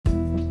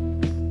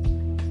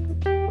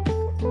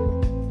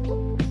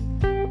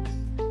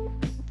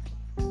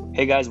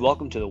Hey guys,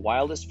 welcome to the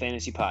Wildest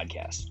Fantasy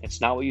Podcast. It's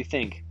not what you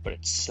think, but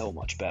it's so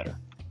much better.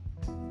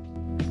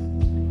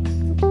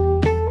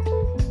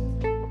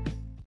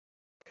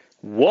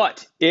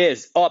 What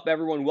is up,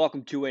 everyone?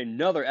 Welcome to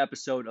another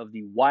episode of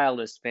the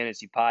Wildest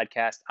Fantasy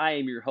Podcast. I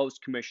am your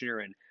host, Commissioner,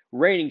 and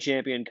reigning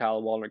champion,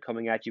 Kyle Wallner,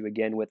 coming at you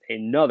again with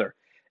another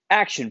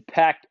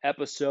action-packed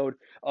episode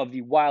of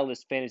the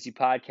Wildest Fantasy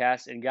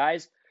Podcast. And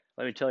guys,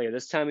 let me tell you,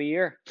 this time of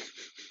year,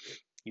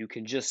 you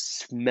can just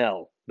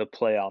smell the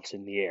playoffs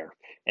in the air,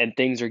 and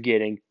things are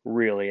getting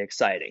really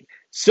exciting.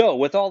 So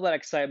with all that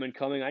excitement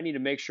coming, I need to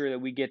make sure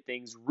that we get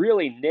things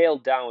really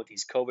nailed down with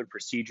these COVID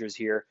procedures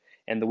here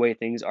and the way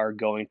things are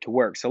going to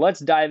work. So let's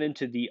dive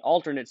into the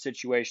alternate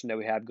situation that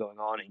we have going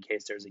on in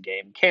case there's a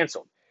game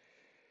canceled.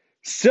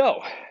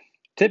 So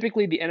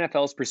typically the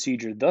NFL's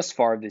procedure thus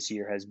far this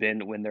year has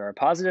been when there are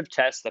positive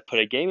tests that put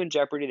a game in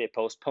jeopardy, they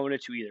postpone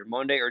it to either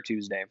Monday or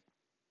Tuesday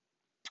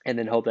and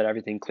then hope that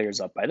everything clears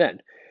up by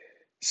then.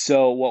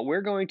 So what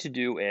we're going to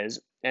do is,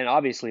 and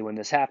obviously when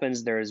this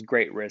happens, there is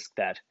great risk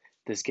that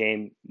this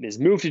game is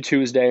moved to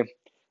Tuesday,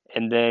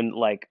 and then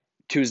like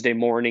Tuesday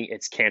morning,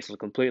 it's canceled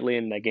completely,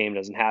 and that game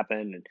doesn't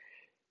happen,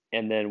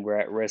 and then we're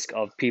at risk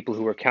of people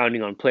who are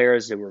counting on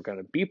players that were going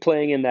to be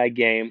playing in that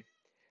game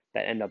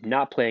that end up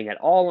not playing at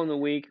all in the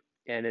week,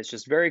 and it's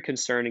just very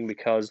concerning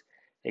because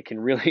it can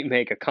really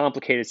make a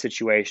complicated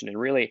situation and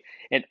really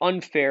an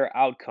unfair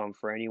outcome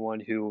for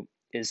anyone who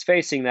is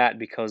facing that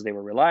because they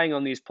were relying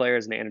on these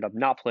players and they ended up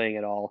not playing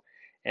at all,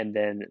 and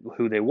then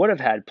who they would have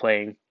had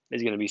playing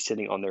is going to be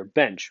sitting on their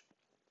bench.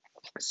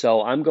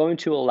 So I'm going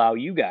to allow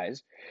you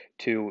guys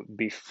to,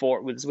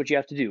 before, this is what you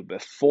have to do,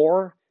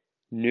 before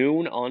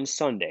noon on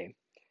Sunday,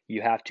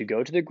 you have to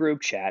go to the group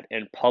chat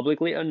and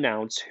publicly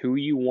announce who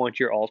you want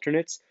your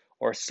alternates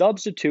or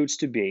substitutes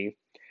to be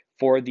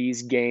for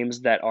these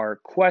games that are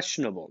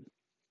questionable.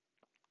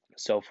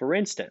 So for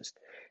instance,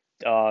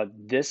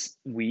 this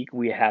week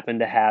we happen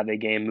to have a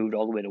game moved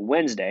all the way to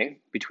Wednesday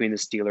between the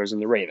Steelers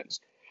and the Ravens.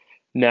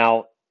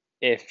 Now,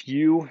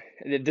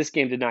 this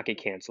game did not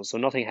get canceled, so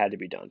nothing had to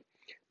be done.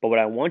 But what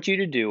I want you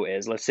to do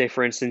is, let's say,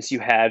 for instance, you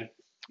had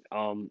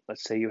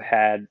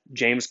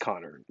James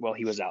Conner. Well,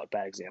 he was out,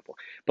 bad example.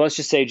 But let's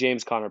just say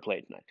James Conner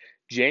played tonight.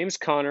 James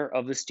Conner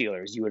of the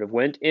Steelers, you would have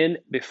went in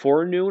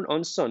before noon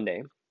on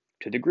Sunday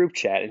to the group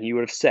chat, and you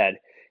would have said,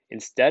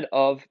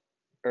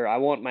 I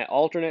want my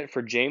alternate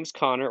for James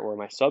Conner or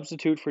my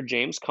substitute for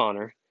James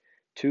Conner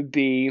to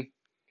be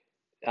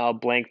a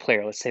blank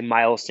player. Let's say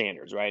Miles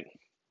Sanders, right?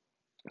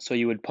 So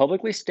you would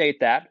publicly state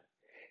that,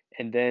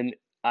 and then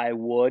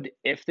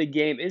if the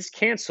game is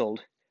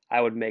canceled, I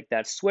would make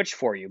that switch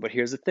for you. But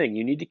here's the thing.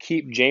 You need to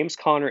keep James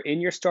Conner in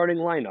your starting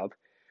lineup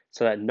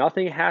so that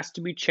nothing has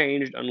to be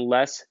changed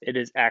unless it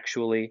is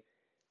actually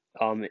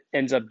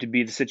ends up to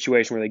be the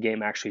situation where the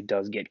game actually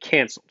does get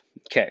canceled.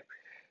 Okay,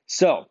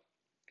 so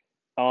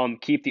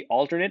keep the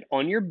alternate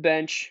on your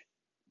bench,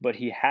 but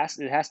it has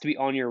to be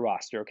on your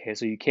roster. Okay,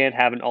 so you can't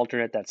have an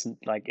alternate that's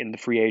like in the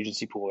free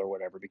agency pool or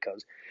whatever,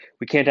 because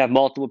we can't have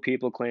multiple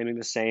people claiming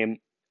the same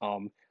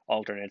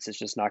alternates. It's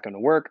just not going to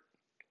work.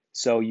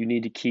 So you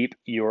need to keep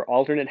your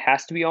alternate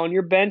has to be on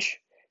your bench,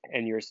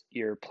 and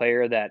your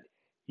player that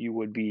you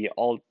would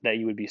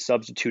be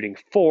substituting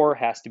for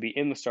has to be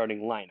in the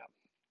starting lineup.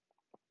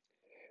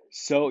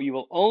 So you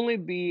will only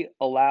be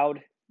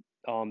allowed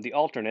the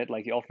alternate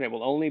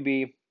will only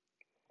be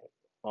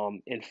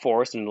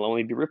enforced and will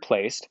only be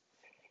replaced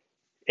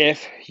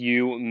if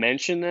you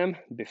mention them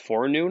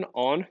before noon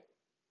on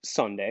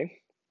Sunday,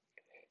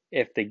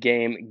 if the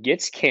game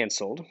gets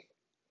canceled.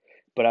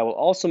 But I will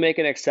also make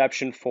an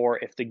exception for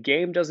if the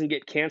game doesn't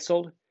get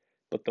canceled,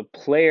 but the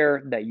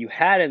player that you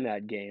had in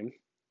that game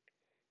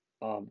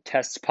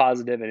tests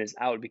positive and is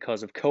out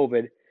because of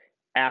COVID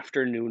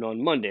after noon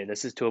on Monday.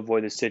 This is to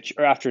avoid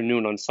or after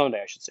noon on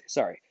Sunday, I should say.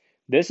 Sorry.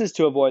 This is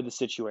to avoid the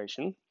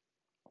situation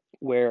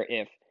where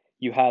if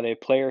you have a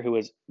player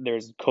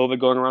there's COVID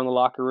going around the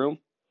locker room,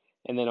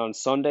 and then on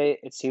Sunday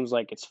it seems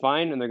like it's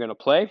fine and they're going to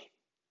play,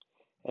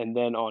 and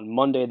then on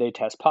Monday they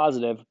test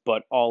positive,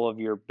 but all of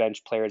your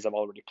bench players have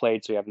already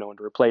played, so you have no one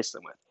to replace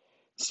them with.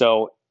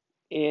 So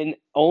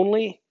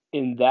only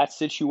in that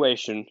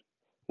situation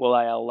will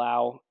I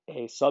allow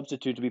a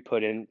substitute to be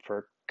put in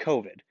for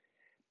COVID.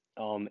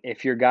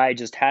 If your guy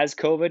just has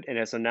COVID and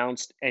it's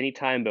announced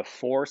anytime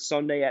before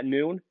Sunday at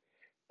noon,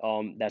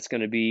 that's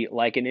going to be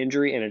like an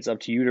injury, and it's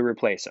up to you to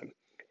replace him.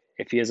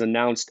 If he is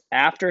announced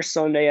after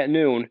Sunday at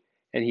noon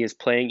and he is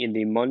playing in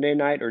the Monday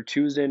night or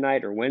Tuesday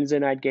night or Wednesday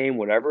night game,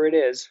 whatever it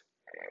is,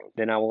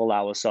 then I will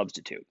allow a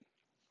substitute.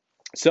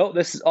 So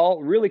this is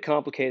all really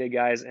complicated,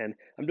 guys, and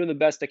I'm doing the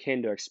best I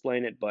can to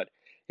explain it, but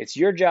it's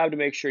your job to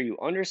make sure you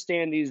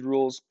understand these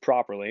rules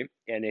properly.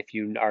 And if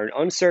you are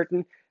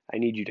uncertain, I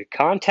need you to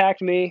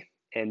contact me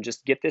and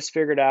just get this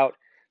figured out.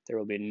 There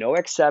will be no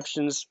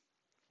exceptions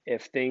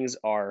if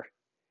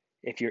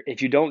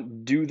you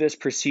don't do this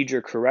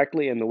procedure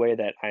correctly in the way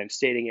that I'm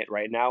stating it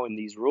right now in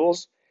these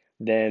rules,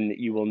 then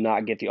you will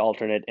not get the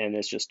alternate, and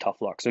it's just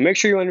tough luck. So make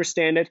sure you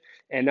understand it,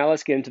 and now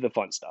let's get into the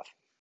fun stuff.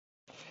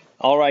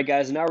 All right,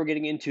 guys, now we're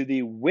getting into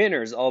the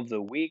winners of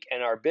the week,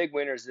 and our big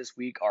winners this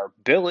week are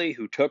Billy,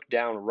 who took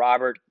down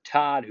Robert,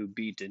 Todd, who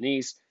beat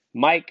Denise,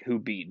 Mike, who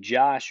beat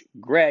Josh,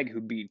 Greg,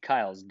 who beat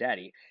Kyle's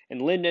daddy,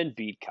 and Lyndon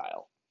beat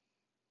Kyle.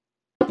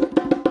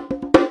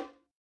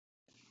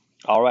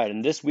 All right,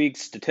 in this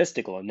week's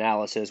statistical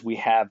analysis, we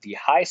have the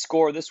high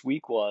score this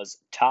week was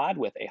Todd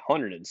with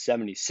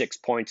 176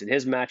 points in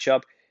his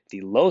matchup. The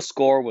low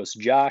score was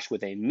Josh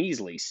with a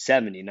measly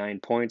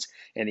 79 points,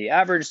 and the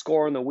average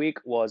score in the week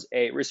was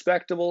a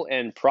respectable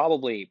and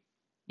probably,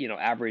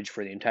 average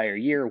for the entire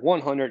year,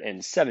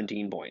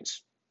 117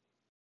 points.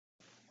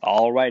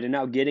 All right, and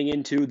now getting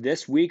into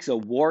this week's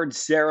award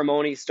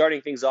ceremony. Starting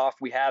things off,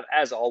 we have,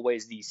 as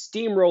always, the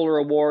Steamroller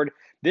Award.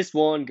 This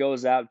one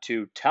goes out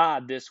to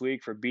Todd this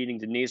week for beating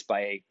Denise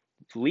by a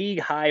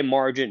league-high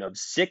margin of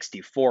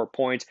 64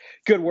 points.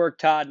 Good work,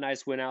 Todd.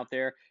 Nice win out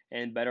there,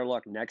 and better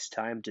luck next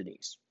time,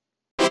 Denise.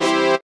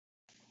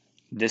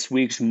 This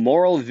week's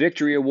Moral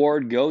Victory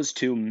Award goes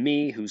to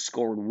me, who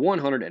scored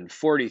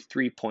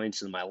 143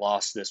 points in my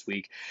loss this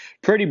week.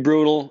 Pretty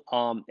brutal.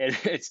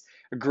 It's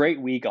a great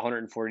week,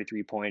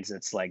 143 points.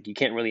 It's like you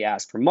can't really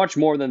ask for much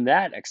more than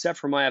that, except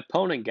for my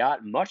opponent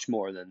got much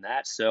more than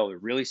that. So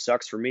it really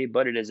sucks for me,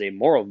 but it is a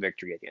moral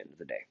victory at the end of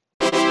the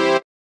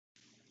day.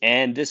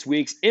 And this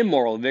week's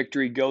immoral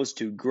victory goes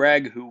to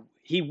Greg, who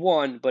he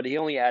won, but he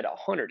only had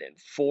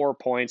 104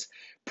 points.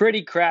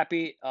 Pretty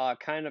crappy,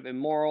 kind of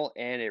immoral,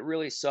 and it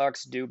really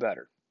sucks. Do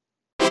better.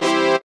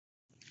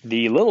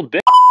 The Little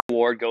Bit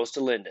Award goes to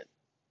Lyndon.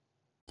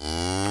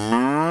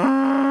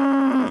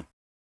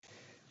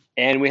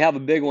 And we have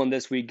a big one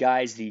this week,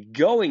 guys. The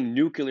Going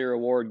Nuclear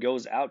Award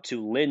goes out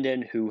to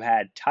Lyndon, who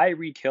had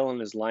Tyreek Hill in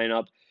his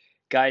lineup.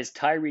 Guys,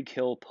 Tyreek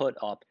Hill put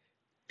up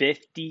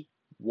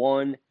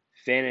 51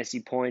 fantasy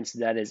points.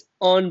 That is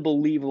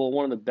unbelievable.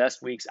 One of the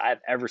best weeks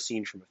I've ever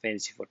seen from a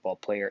fantasy football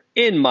player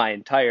in my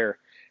entire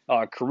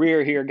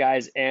career here,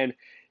 guys. And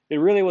it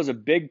really was a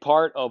big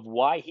part of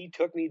why he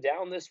took me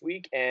down this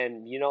week.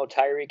 And,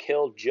 Tyreek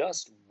Hill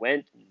just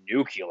went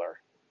nuclear.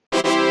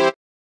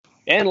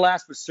 And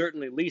last but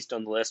certainly least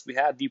on the list, we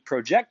have the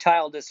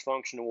Projectile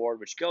Dysfunction Award,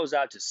 which goes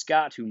out to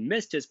Scott, who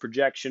missed his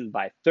projection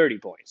by 30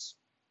 points.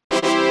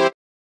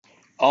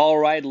 All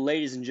right,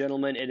 ladies and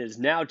gentlemen, it is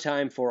now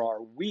time for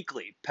our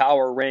weekly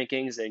power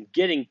rankings, and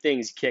getting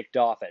things kicked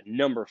off at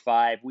number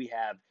 5, we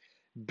have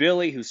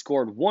Billy, who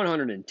scored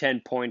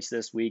 110 points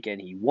this week, and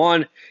he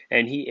won,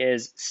 and he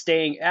is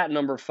staying at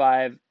number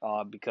 5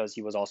 because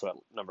he was also at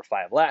number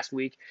 5 last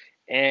week.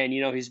 And,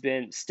 he's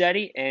been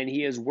steady, and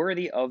he is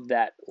worthy of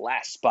that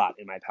last spot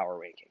in my power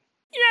ranking.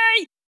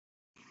 Yay!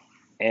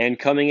 And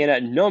coming in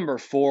at number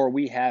 4,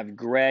 we have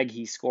Greg.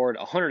 He scored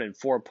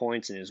 104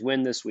 points in his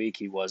win this week.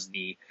 He was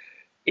the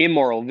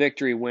Immoral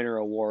Victory Winner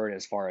Award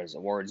as far as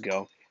awards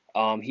go.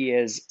 He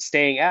is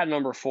staying at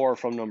number 4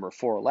 from number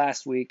 4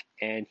 last week,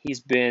 and he's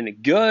been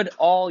good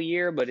all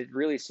year, but it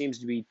really seems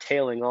to be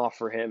tailing off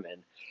for him,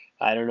 and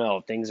I don't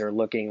know, things are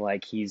looking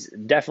like he's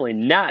definitely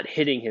not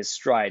hitting his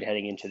stride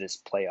heading into this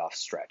playoff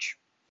stretch.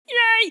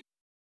 Yay!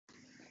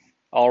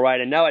 All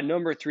right, and now at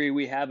number 3,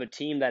 we have a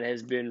team that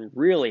has been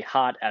really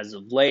hot as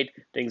of late.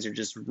 Things are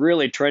just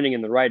really trending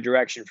in the right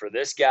direction for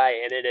this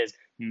guy, and it is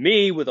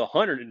me with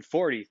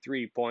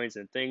 143 points,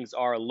 and things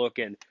are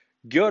looking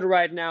good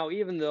right now,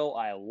 even though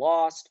I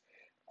lost.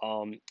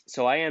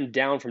 So I am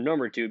down from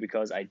number 2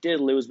 because I did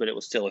lose, but it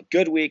was still a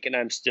good week, and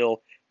I'm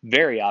still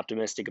very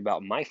optimistic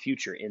about my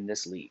future in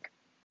this league.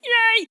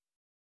 Yay!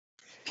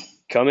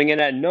 Coming in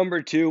at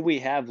number 2, we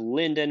have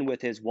Lyndon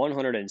with his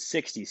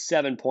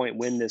 167-point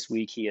win this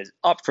week. He is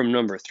up from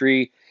number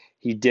 3.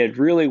 He did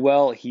really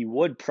well. He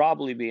would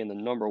probably be in the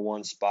number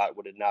 1 spot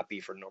would it not be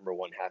for number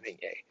 1 having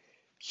a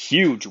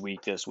huge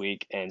week this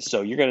week. And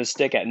so you're going to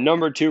stick at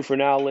number 2 for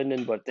now,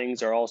 Lyndon, but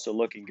things are also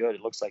looking good.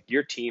 It looks like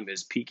your team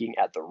is peaking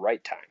at the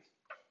right time.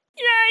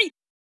 Yay!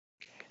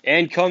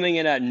 And coming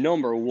in at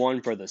number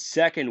 1 for the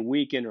second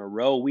week in a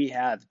row, we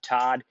have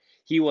Todd.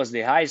 He was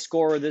the high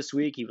scorer this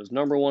week. He was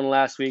number 1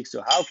 last week,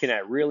 so how can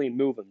I really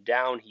move him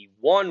down? He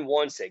won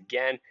once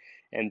again,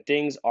 and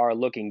things are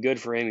looking good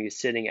for him. He's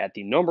sitting at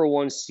the number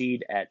 1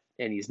 seed, and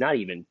he's not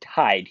even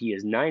tied. He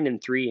is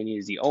 9-3, and he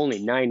is the only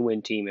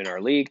 9-win team in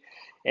our league,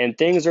 and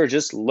things are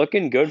just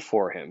looking good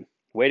for him.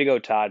 Way to go,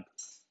 Todd.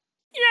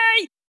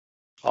 Yay!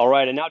 All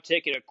right, and now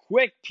taking a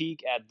quick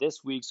peek at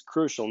this week's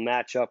crucial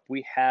matchup,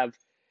 we have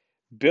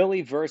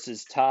Billy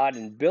versus Todd,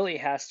 and Billy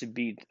has to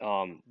beat.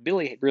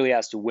 Billy really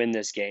has to win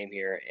this game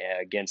here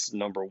against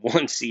number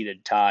 1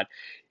 seeded Todd.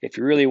 If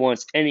he really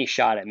wants any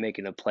shot at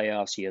making the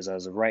playoffs, he is,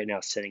 as of right now,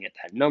 sitting at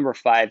that number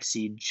 5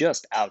 seed,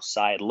 just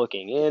outside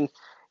looking in.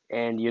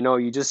 And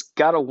you just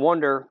gotta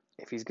wonder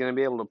if he's going to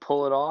be able to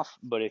pull it off.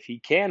 But if he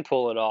can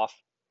pull it off,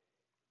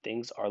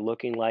 things are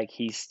looking like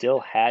he still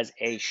has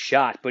a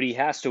shot. But he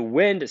has to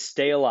win to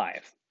stay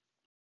alive.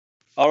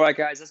 All right,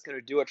 guys, that's going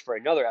to do it for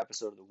another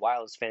episode of the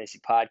Wildest Fantasy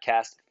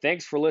Podcast.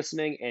 Thanks for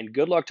listening, and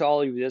good luck to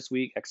all of you this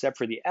week, except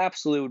for the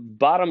absolute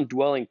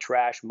bottom-dwelling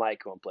trash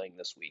Mike who I'm playing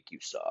this week. You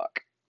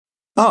suck.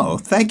 Oh,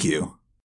 thank you.